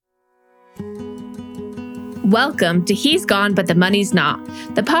Welcome to He's Gone, But the Money's Not,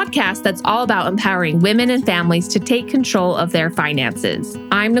 the podcast that's all about empowering women and families to take control of their finances.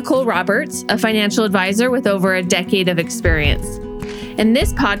 I'm Nicole Roberts, a financial advisor with over a decade of experience. In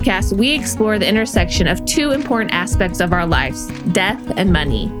this podcast, we explore the intersection of two important aspects of our lives, death and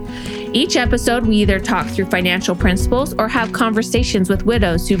money. Each episode, we either talk through financial principles or have conversations with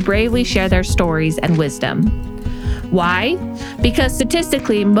widows who bravely share their stories and wisdom. Why? Because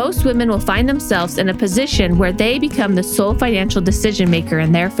statistically, most women will find themselves in a position where they become the sole financial decision maker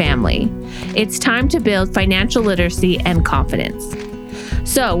in their family. It's time to build financial literacy and confidence.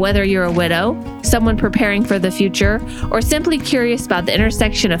 So whether you're a widow, someone preparing for the future, or simply curious about the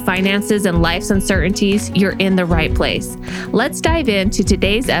intersection of finances and life's uncertainties, you're in the right place. Let's dive into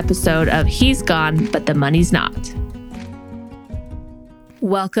today's episode of He's Gone, But the Money's Not.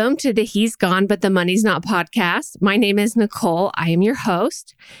 Welcome to the He's Gone, But the Money's Not podcast. My name is Nicole. I am your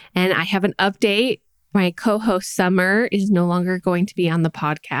host, and I have an update. My co-host Summer is no longer going to be on the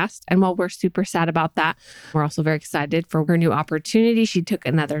podcast. And while we're super sad about that, we're also very excited for her new opportunity. She took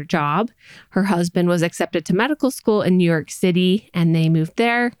another job. Her husband was accepted to medical school in New York City, and they moved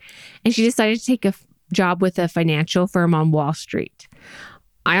there. And she decided to take a job with a financial firm on Wall Street.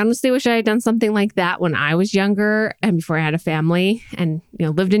 I honestly wish I had done something like that when I was younger and before I had a family and,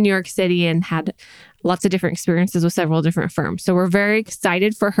 lived in New York City and had lots of different experiences with several different firms. So we're very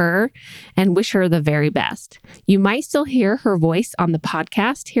excited for her and wish her the very best. You might still hear her voice on the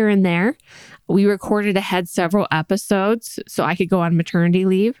podcast here and there. We recorded ahead several episodes so I could go on maternity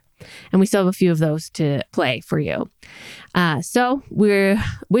leave. And we still have a few of those to play for you. So we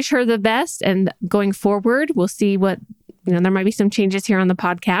wish her the best. And going forward, we'll see what there might be some changes here on the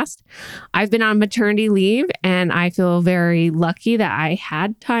podcast. I've been on maternity leave and I feel very lucky that I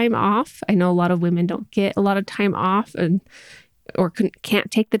had time off. I know a lot of women don't get a lot of time off or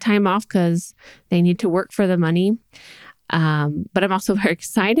can't take the time off because they need to work for the money. But I'm also very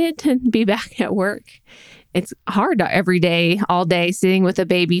excited to be back at work. It's hard every day, all day, sitting with a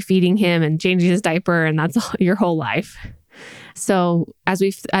baby, feeding him and changing his diaper, and that's your whole life. So as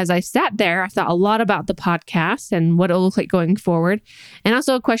I sat there, I thought a lot about the podcast and what it'll look like going forward. And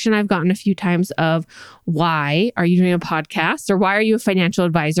also a question I've gotten a few times of why are you doing a podcast or why are you a financial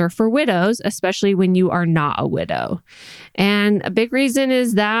advisor for widows, especially when you are not a widow? And a big reason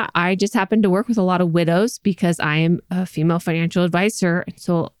is that I just happen to work with a lot of widows because I am a female financial advisor. And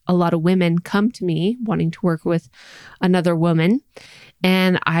so a lot of women come to me wanting to work with another woman.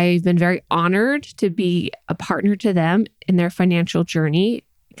 And I've been very honored to be a partner to them in their financial journey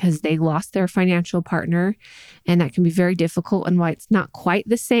because they lost their financial partner. And that can be very difficult and why it's not quite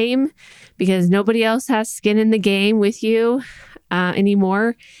the same because nobody else has skin in the game with you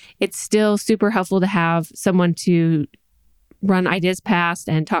anymore. It's still super helpful to have someone to run ideas past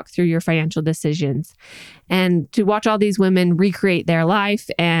and talk through your financial decisions and to watch all these women recreate their life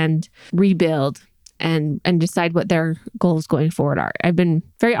and rebuild and decide what their goals going forward are. I've been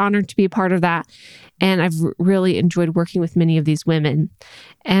very honored to be a part of that. And I've really enjoyed working with many of these women.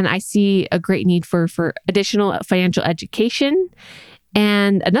 And I see a great need for additional financial education.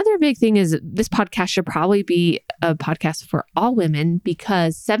 And another big thing is this podcast should probably be a podcast for all women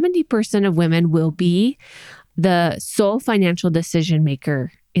because 70% of women will be the sole financial decision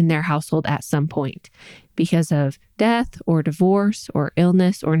maker in their household at some point because of death or divorce or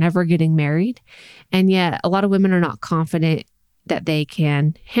illness or never getting married. And yet a lot of women are not confident that they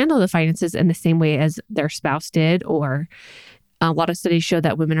can handle the finances in the same way as their spouse did, or a lot of studies show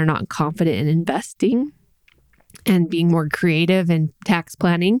that women are not confident in investing and being more creative in tax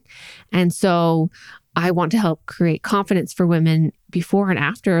planning. And so I want to help create confidence for women before and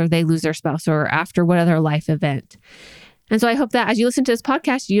after they lose their spouse or after what other life event. And so I hope that as you listen to this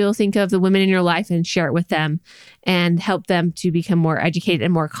podcast, you'll think of the women in your life and share it with them and help them to become more educated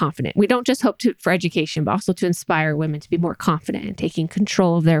and more confident. We don't just hope for education, but also to inspire women to be more confident in taking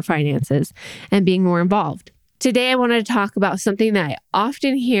control of their finances and being more involved. Today, I wanted to talk about something that I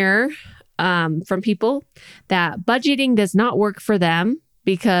often hear from people, that budgeting does not work for them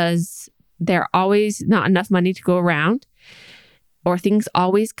because there's always not enough money to go around, or things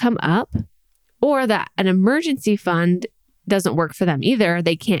always come up, or that an emergency fund doesn't work for them either.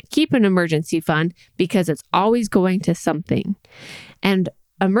 They can't keep an emergency fund because it's always going to something. And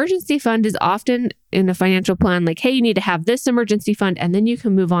emergency fund is often in a financial plan like, hey, you need to have this emergency fund, and then you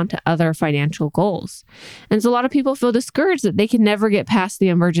can move on to other financial goals. And so a lot of people feel discouraged that they can never get past the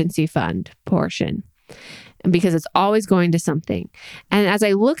emergency fund portion, and because it's always going to something. And as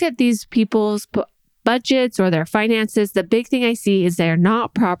I look at these people's budgets or their finances, the big thing I see is they're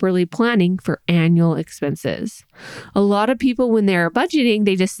not properly planning for annual expenses. A lot of people, when they're budgeting,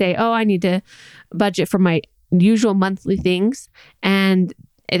 they just say, oh, I need to budget for my usual monthly things. And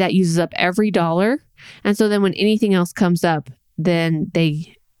that uses up every dollar. And so then when anything else comes up, then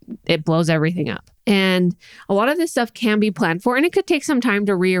it blows everything up. And a lot of this stuff can be planned for, and it could take some time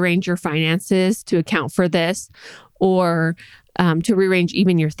to rearrange your finances to account for this, or to rearrange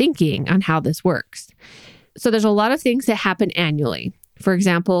even your thinking on how this works. So there's a lot of things that happen annually. For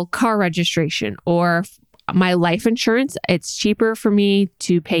example, car registration or my life insurance. It's cheaper for me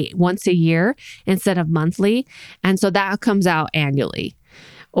to pay once a year instead of monthly. And so that comes out annually.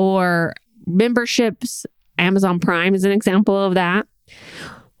 Or memberships, Amazon Prime is an example of that.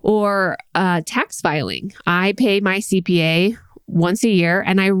 Or tax filing. I pay my CPA once a year,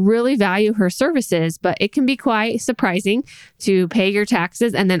 and I really value her services, but it can be quite surprising to pay your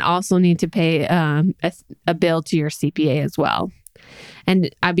taxes and then also need to pay a bill to your CPA as well.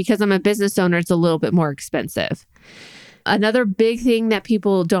 And because I'm a business owner, it's a little bit more expensive. Another big thing that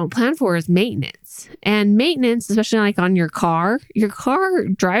people don't plan for is maintenance. And maintenance, especially like on your car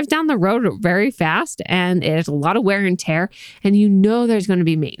drives down the road very fast and there's a lot of wear and tear, and you know there's going to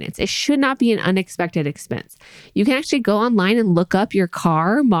be maintenance. It should not be an unexpected expense. You can actually go online and look up your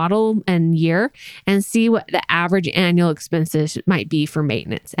car model and year and see what the average annual expenses might be for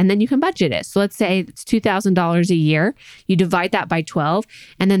maintenance. And then you can budget it. So let's say it's $2,000 a year. You divide that by 12,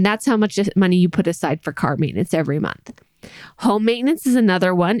 and then that's how much money you put aside for car maintenance every month. Home maintenance is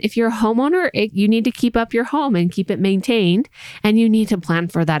another one. If you're a homeowner, you need to keep up your home and keep it maintained, and you need to plan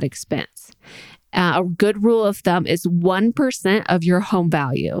for that expense. A good rule of thumb is 1% of your home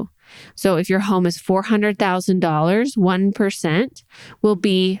value. So if your home is $400,000, 1% will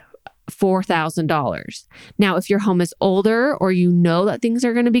be $4,000. Now, if your home is older or you know that things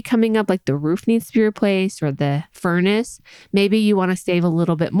are going to be coming up, like the roof needs to be replaced or the furnace, maybe you want to save a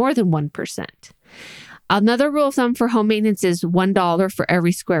little bit more than 1%. Another rule of thumb for home maintenance is $1 for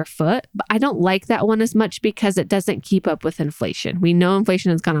every square foot. But I don't like that one as much because it doesn't keep up with inflation. We know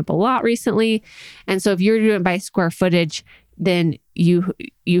inflation has gone up a lot recently. And so if you're doing it by square footage, then you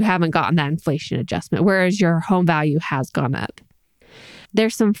haven't gotten that inflation adjustment, whereas your home value has gone up.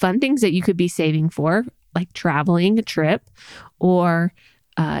 There's some fun things that you could be saving for, like traveling, a trip, or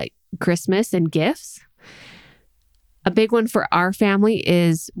Christmas and gifts. A big one for our family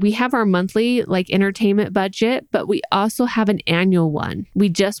is we have our monthly entertainment budget, but we also have an annual one. We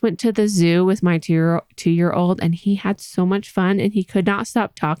just went to the zoo with my two-year-old, and he had so much fun and he could not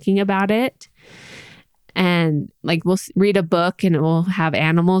stop talking about it. And we'll read a book and it will have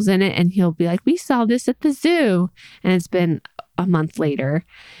animals in it, and he'll be like, we saw this at the zoo. And it's been a month later.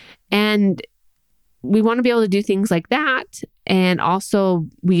 And we want to be able to do things like that. And also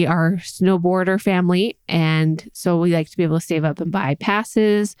we are a snowboarder family. And so we like to be able to save up and buy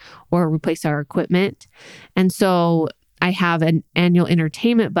passes or replace our equipment. And so I have an annual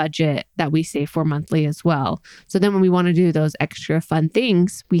entertainment budget that we save for monthly as well. So then when we want to do those extra fun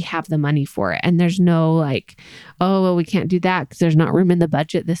things, we have the money for it. And there's no oh, well, we can't do that because there's not room in the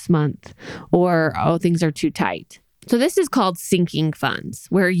budget this month, or, oh, things are too tight. So this is called sinking funds,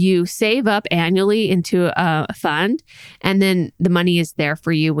 where you save up annually into a fund, and then the money is there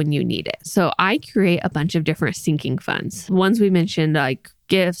for you when you need it. So I create a bunch of different sinking funds. Ones we mentioned, like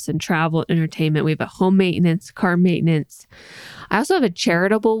gifts and travel, entertainment. We have a home maintenance, car maintenance. I also have a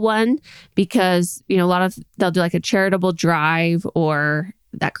charitable one because, they'll do a charitable drive, or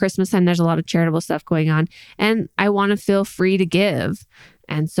that Christmas time, there's a lot of charitable stuff going on, and I want to feel free to give.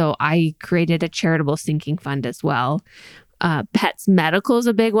 And so I created a charitable sinking fund as well. Pets medical is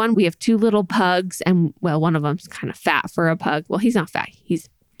a big one. We have 2 little pugs, and one of them's kind of fat for a pug. Well, he's not fat. He's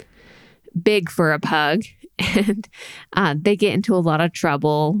big for a pug. And they get into a lot of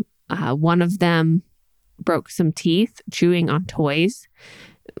trouble. One of them broke some teeth chewing on toys.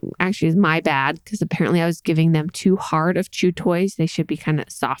 Actually, it's my bad because apparently I was giving them too hard of chew toys. They should be kind of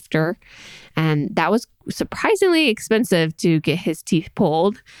softer. And that was surprisingly expensive to get his teeth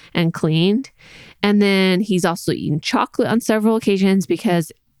pulled and cleaned. And then he's also eaten chocolate on several occasions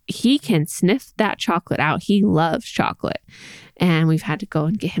because he can sniff that chocolate out. He loves chocolate. And we've had to go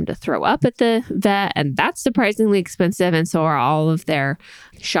and get him to throw up at the vet. And that's surprisingly expensive. And so are all of their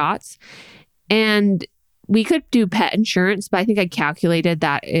shots. And we could do pet insurance, but I think I calculated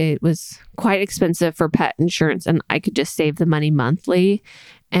that it was quite expensive for pet insurance, and I could just save the money monthly.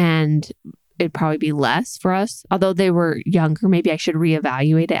 And it'd probably be less for us. Although they were younger, maybe I should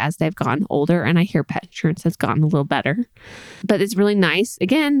reevaluate it as they've gotten older. And I hear pet insurance has gotten a little better. But it's really nice,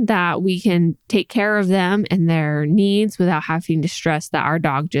 again, that we can take care of them and their needs without having to stress that our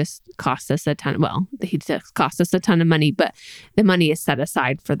dog just costs us a ton. Well, he just costs us a ton of money, but the money is set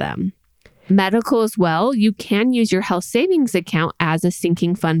aside for them. Medical as well. You can use your health savings account as a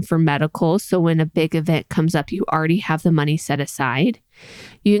sinking fund for medical. So when a big event comes up, you already have the money set aside.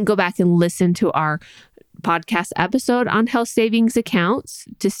 You can go back and listen to our podcast episode on health savings accounts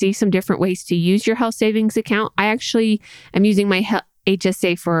to see some different ways to use your health savings account. I actually am using my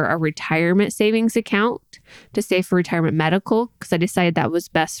HSA for a retirement savings account to save for retirement medical because I decided that was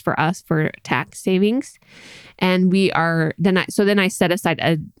best for us for tax savings. And then I set aside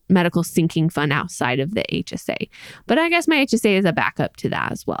a medical sinking fund outside of the HSA. But I guess my HSA is a backup to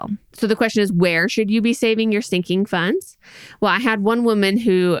that as well. So the question is, where should you be saving your sinking funds? Well, I had one woman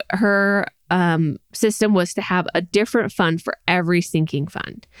who her system was to have a different fund for every sinking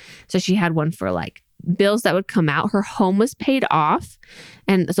fund. So she had one for like bills that would come out. Her home was paid off.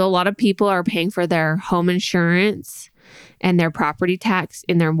 And so a lot of people are paying for their home insurance and their property tax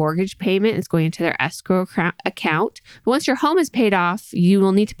in their mortgage payment. It's going into their escrow account. But once your home is paid off, you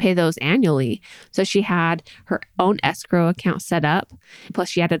will need to pay those annually. So she had her own escrow account set up. Plus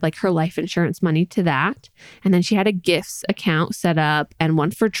she added like her life insurance money to that. And then she had a gifts account set up and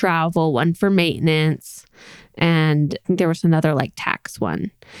one for travel, one for maintenance. And I think there was another like tax one.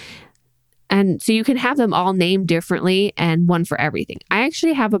 And so you can have them all named differently and one for everything. I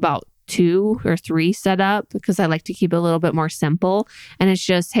actually have about 2 or 3 set up because I like to keep it a little bit more simple. And it's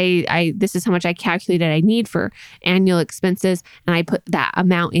just, hey, this is how much I calculated I need for annual expenses. And I put that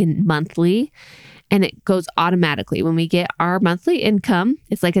amount in monthly and it goes automatically. When we get our monthly income,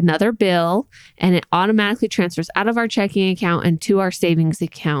 it's like another bill and it automatically transfers out of our checking account and to our savings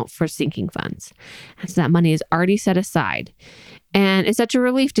account for sinking funds. And so that money is already set aside. And it's such a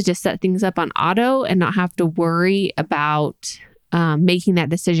relief to just set things up on auto and not have to worry about making that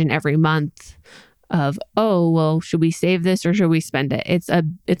decision every month of, oh, well, should we save this or should we spend it?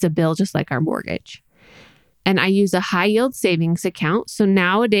 It's a bill just like our mortgage. And I use a high yield savings account. So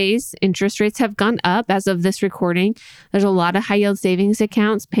nowadays, interest rates have gone up as of this recording. There's a lot of high yield savings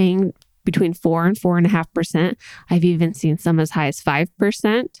accounts paying between 4 and 4.5%. I've even seen some as high as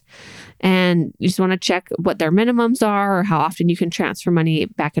 5%. And you just want to check what their minimums are or how often you can transfer money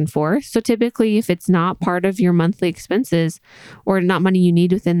back and forth. So typically, if it's not part of your monthly expenses or not money you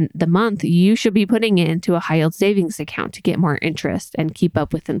need within the month, you should be putting it into a high yield savings account to get more interest and keep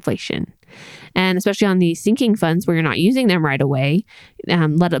up with inflation. And especially on these sinking funds where you're not using them right away,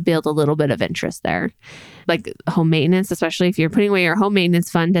 let it build a little bit of interest there. Like home maintenance, especially if you're putting away your home maintenance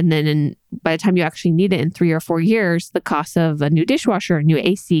fund and then by the time you actually need it in 3 or 4 years, the cost of a new dishwasher or new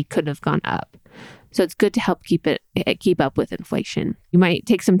AC could have gone up. So it's good to help keep up with inflation. You might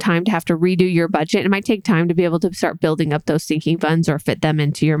take some time to have to redo your budget. It might take time to be able to start building up those sinking funds or fit them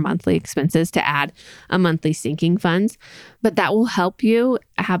into your monthly expenses to add a monthly sinking funds. But that will help you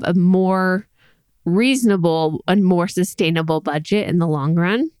have a more reasonable and more sustainable budget in the long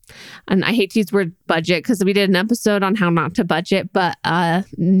run. And I hate to use the word budget because we did an episode on how not to budget, but a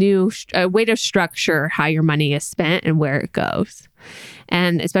way to structure how your money is spent and where it goes.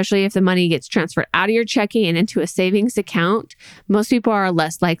 And especially if the money gets transferred out of your checking and into a savings account, most people are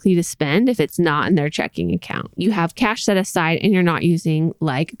less likely to spend if it's not in their checking account. You have cash set aside and you're not using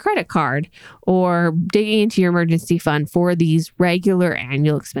like a credit card or digging into your emergency fund for these regular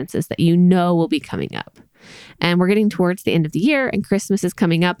annual expenses that you know will be coming up. And we're getting towards the end of the year and Christmas is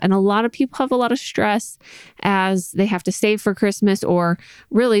coming up. And a lot of people have a lot of stress as they have to save for Christmas or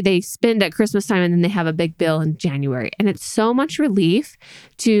really they spend at Christmas time and then they have a big bill in January. And it's so much relief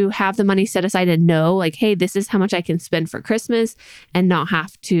to have the money set aside and know like, hey, this is how much I can spend for Christmas and not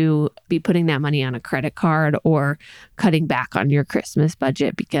have to be putting that money on a credit card or cutting back on your Christmas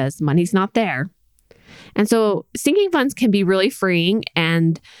budget because money's not there. And so sinking funds can be really freeing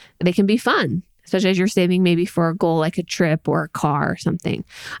and they can be fun, especially as you're saving maybe for a goal like a trip or a car or something.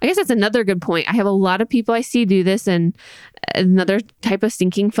 I guess that's another good point. I have a lot of people I see do this, and another type of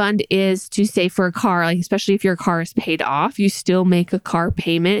sinking fund is to save for a car, like especially if your car is paid off, you still make a car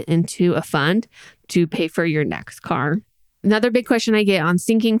payment into a fund to pay for your next car. Another big question I get on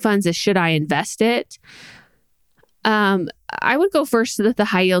sinking funds is, should I invest it? I would go first with the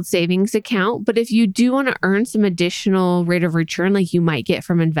high yield savings account, but if you do want to earn some additional rate of return like you might get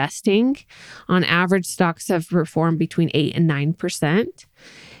from investing, on average stocks have performed between 8 and 9%.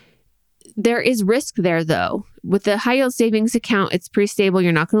 There is risk there though. With the high yield savings account, it's pretty stable.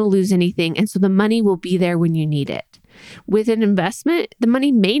 You're not going to lose anything. And so the money will be there when you need it. With an investment, the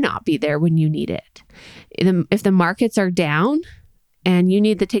money may not be there when you need it. If the markets are down and you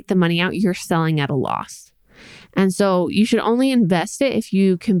need to take the money out, you're selling at a loss. And so you should only invest it if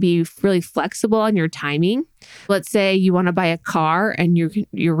you can be really flexible on your timing. Let's say you want to buy a car and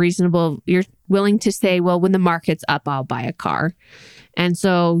you're reasonable, you're willing to say, well, when the market's up, I'll buy a car. And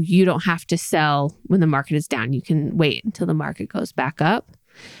so you don't have to sell when the market is down. You can wait until the market goes back up.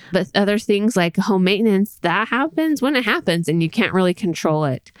 But other things like home maintenance, that happens when it happens and you can't really control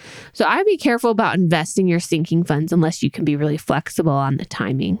it. So I'd be careful about investing your sinking funds unless you can be really flexible on the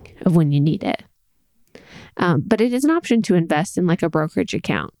timing of when you need it. But it is an option to invest in like a brokerage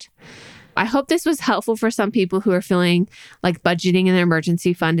account. I hope this was helpful for some people who are feeling like budgeting in their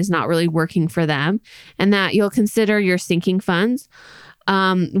emergency fund is not really working for them, and that you'll consider your sinking funds.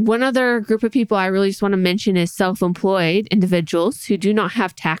 One other group of people I really just want to mention is self-employed individuals who do not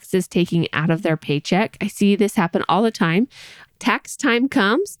have taxes taking out of their paycheck. I see this happen all the time. Tax time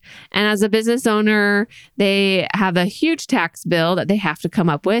comes, and as a business owner, they have a huge tax bill that they have to come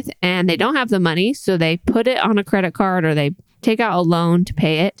up with, and they don't have the money, so they put it on a credit card or they take out a loan to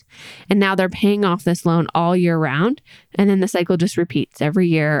pay it. And now they're paying off this loan all year round. And then the cycle just repeats every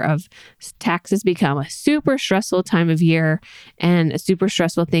year of taxes become a super stressful time of year and a super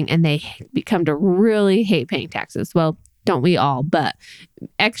stressful thing. And they become to really hate paying taxes. Well, don't we all, but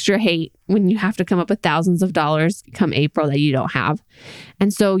extra hate when you have to come up with thousands of dollars come April that you don't have.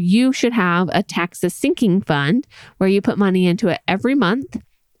 And so you should have a taxes sinking fund where you put money into it every month,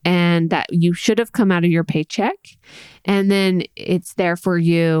 and that you should have come out of your paycheck. And then it's there for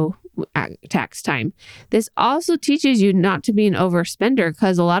you at tax time. This also teaches you not to be an overspender,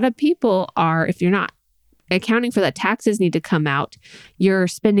 because a lot of people are, if you're not accounting for that taxes need to come out, you're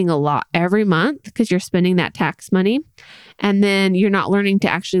spending a lot every month because you're spending that tax money. And then you're not learning to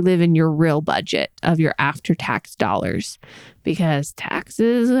actually live in your real budget of your after-tax dollars, because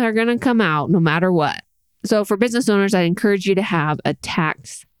taxes are going to come out no matter what. So for business owners, I encourage you to have a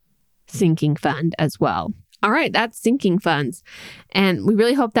tax sinking fund as well. All right, that's sinking funds. And we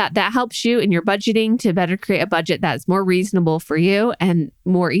really hope that that helps you in your budgeting to better create a budget that's more reasonable for you and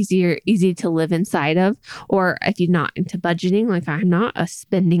more easy to live inside of. Or if you're not into budgeting, like I'm not, a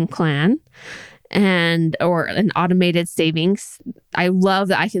spending plan or an automated savings. I love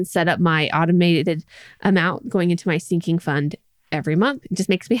that I can set up my automated amount going into my sinking fund every month. It just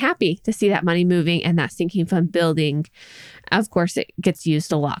makes me happy to see that money moving and that sinking fund building. Of course, it gets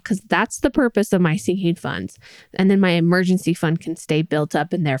used a lot because that's the purpose of my sinking funds. And then my emergency fund can stay built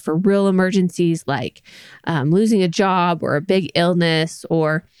up in there for real emergencies like losing a job or a big illness,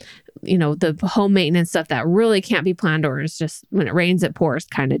 or the home maintenance stuff that really can't be planned, or is just when it rains, it pours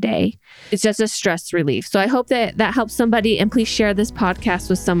kind of day. It's just a stress relief. So I hope that helps somebody, and please share this podcast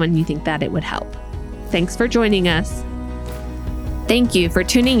with someone you think that it would help. Thanks for joining us. Thank you for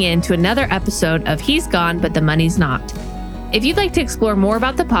tuning in to another episode of He's Gone, But the Money's Not. If you'd like to explore more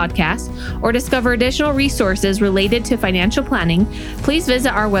about the podcast or discover additional resources related to financial planning, please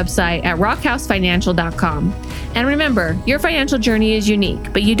visit our website at rockhousefinancial.com. And remember, your financial journey is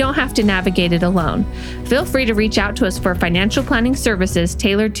unique, but you don't have to navigate it alone. Feel free to reach out to us for financial planning services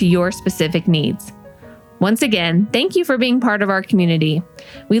tailored to your specific needs. Once again, thank you for being part of our community.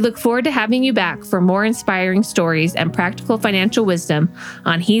 We look forward to having you back for more inspiring stories and practical financial wisdom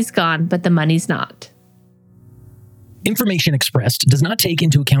on He's Gone, But the Money's Not. Information expressed does not take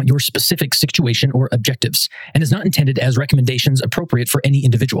into account your specific situation or objectives and is not intended as recommendations appropriate for any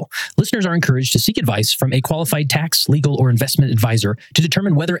individual. Listeners are encouraged to seek advice from a qualified tax, legal, or investment advisor to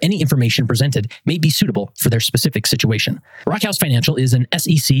determine whether any information presented may be suitable for their specific situation. Rockhouse Financial is an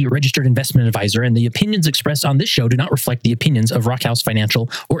SEC registered investment advisor, and the opinions expressed on this show do not reflect the opinions of Rockhouse Financial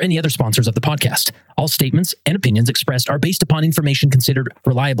or any other sponsors of the podcast. All statements and opinions expressed are based upon information considered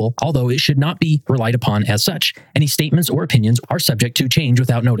reliable, although it should not be relied upon as such. Any statements or opinions are subject to change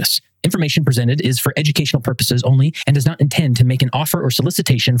without notice. Information presented is for educational purposes only and does not intend to make an offer or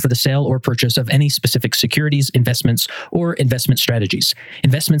solicitation for the sale or purchase of any specific securities, investments, or investment strategies.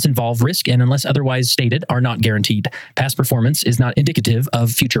 Investments involve risk and, unless otherwise stated, are not guaranteed. Past performance is not indicative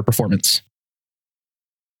of future performance.